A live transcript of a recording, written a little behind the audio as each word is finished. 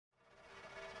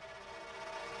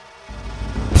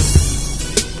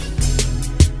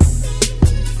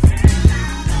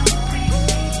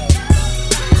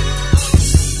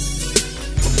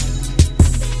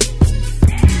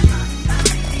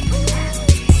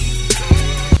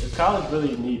college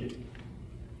really needed?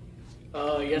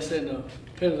 Yes and no.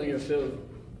 Depends on your field.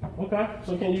 Okay,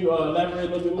 so can you elaborate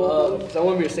a little bit more? I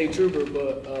want to be a state trooper,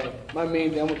 but my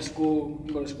main thing, I'm going to school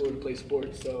to play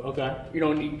sports. So Okay. You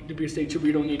don't need to be a state trooper.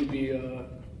 You don't need to be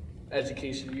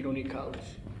education. You don't need college.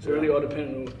 So it really all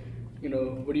depends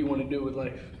on, what do you want to do with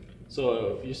life.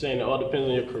 So you're saying it all depends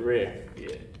on your career?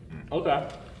 Yeah. Okay.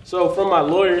 So for my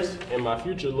lawyers and my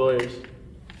future lawyers,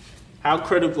 how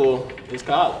critical is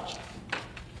college?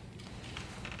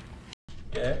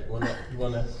 Yeah, you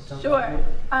wanna Sure.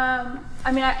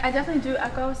 I mean, I definitely do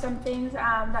echo some things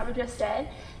that were just said,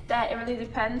 that it really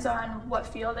depends on what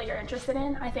field that you're interested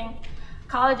in. I think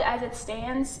college as it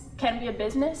stands can be a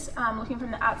business, looking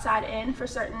from the outside in for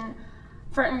certain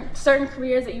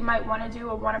careers that you might want to do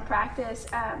or want to practice.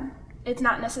 It's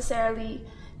not necessarily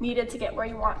needed to get where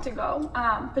you want to go,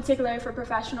 particularly for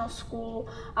professional school.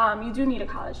 You do need a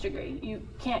college degree. You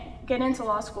can't get into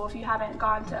law school if you haven't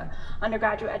gone to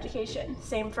undergraduate education.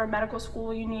 Same for medical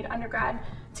school, you need undergrad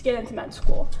to get into med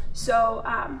school. So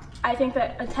I think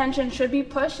that attention should be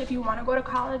pushed if you want to go to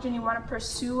college and you want to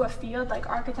pursue a field like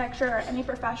architecture or any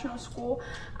professional school.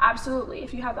 Absolutely,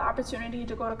 if you have the opportunity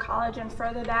to go to college and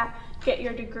further that, get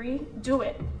your degree, do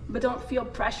it. But don't feel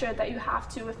pressured that you have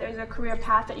to if there's a career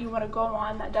path that you want to go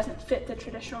on that doesn't fit the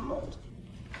traditional mold.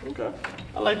 Okay,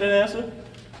 I like that answer.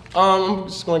 I'm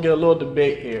just gonna get a little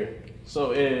debate here.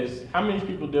 So how many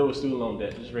people deal with student loan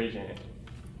debt? Just raise your hand.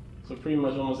 So pretty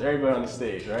much almost everybody on the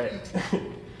stage, right?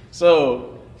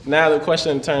 So now the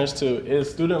question turns to, is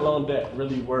student loan debt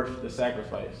really worth the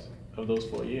sacrifice of those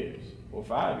 4 years or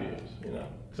 5 years? It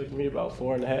took me about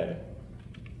 4.5.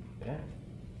 Yeah.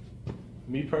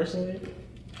 Me personally,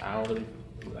 I don't really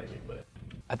like it, but.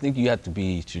 I think you have to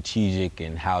be strategic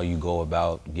in how you go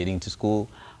about getting to school.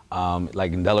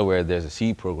 Like in Delaware, there's a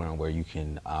seed program where you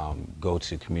can go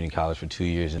to community college for 2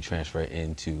 years and transfer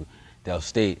into Del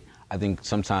State. I think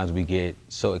sometimes we get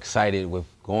so excited with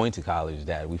going to college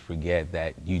that we forget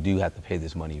that you do have to pay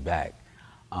this money back.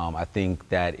 I think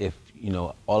that if,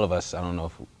 all of us, I don't know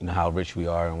if, how rich we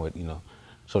are and what,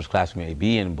 social class we may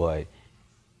be in, but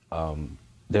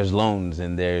there's loans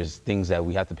and there's things that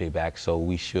we have to pay back, so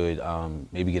we should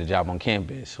maybe get a job on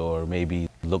campus or maybe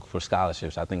look for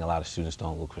scholarships. I think a lot of students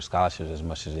don't look for scholarships as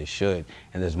much as they should,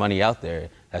 and there's money out there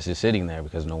that's just sitting there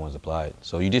because no one's applied.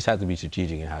 So you just have to be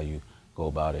strategic in how you go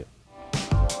about it.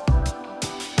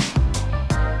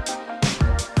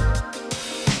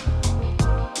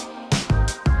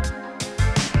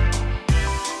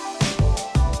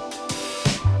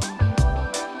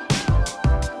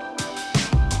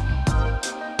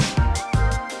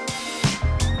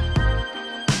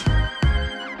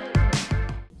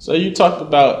 So you talked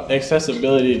about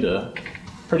accessibility to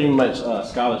pretty much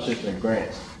scholarships and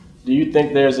grants. Do you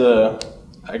think there's a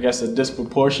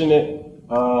disproportionate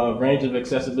range of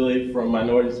accessibility from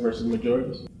minorities versus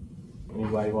majorities?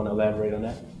 Anybody want to elaborate on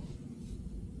that?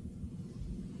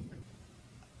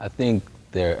 I think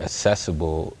they're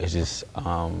accessible. It's just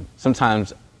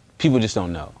sometimes people just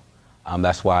don't know.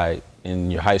 That's why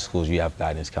in your high schools you have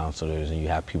guidance counselors and you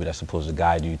have people that's supposed to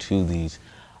guide you to these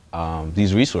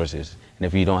resources. And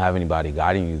if you don't have anybody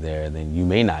guiding you there, then you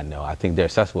may not know. I think they're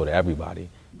accessible to everybody.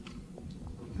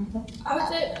 I would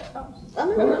say,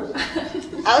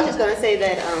 I was just going to say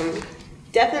that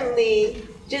definitely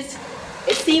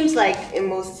it seems like in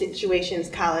most situations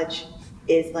college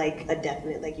is like a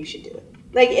definite, like you should do it.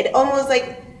 Like it almost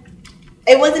like,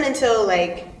 it wasn't until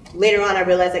like later on I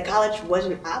realized that college was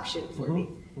an option for me.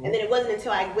 And then it wasn't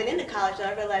until I went into college that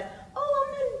I realized, oh,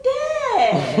 I'm in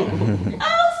debt.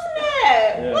 Oh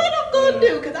snap, Yeah. what I'm going to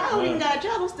do? Because I don't even got a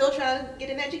job, I'm still trying to get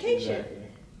an education.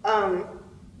 Exactly.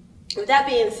 With that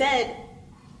being said,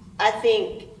 I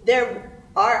think there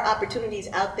are opportunities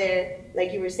out there,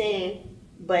 like you were saying,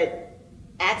 but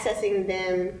accessing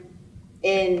them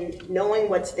and knowing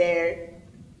what's there,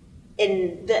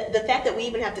 and the fact that we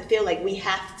even have to feel like we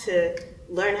have to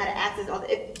learn how to access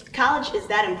college is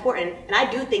that important, and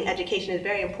I do think education is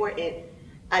very important.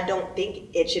 I don't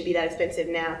think it should be that expensive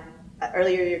now.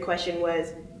 Earlier your question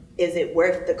was, is it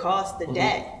worth the cost, the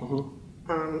debt?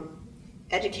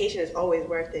 Education is always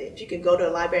worth it. If you can go to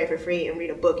a library for free and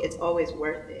read a book, it's always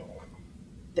worth it.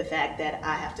 The fact that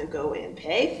I have to go and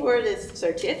pay for this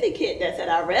certificate that said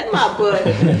I read my book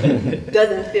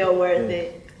doesn't feel worth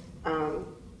it.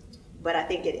 But I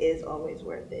think it is always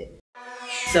worth it.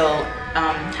 So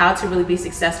how to really be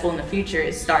successful in the future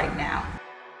is starting now.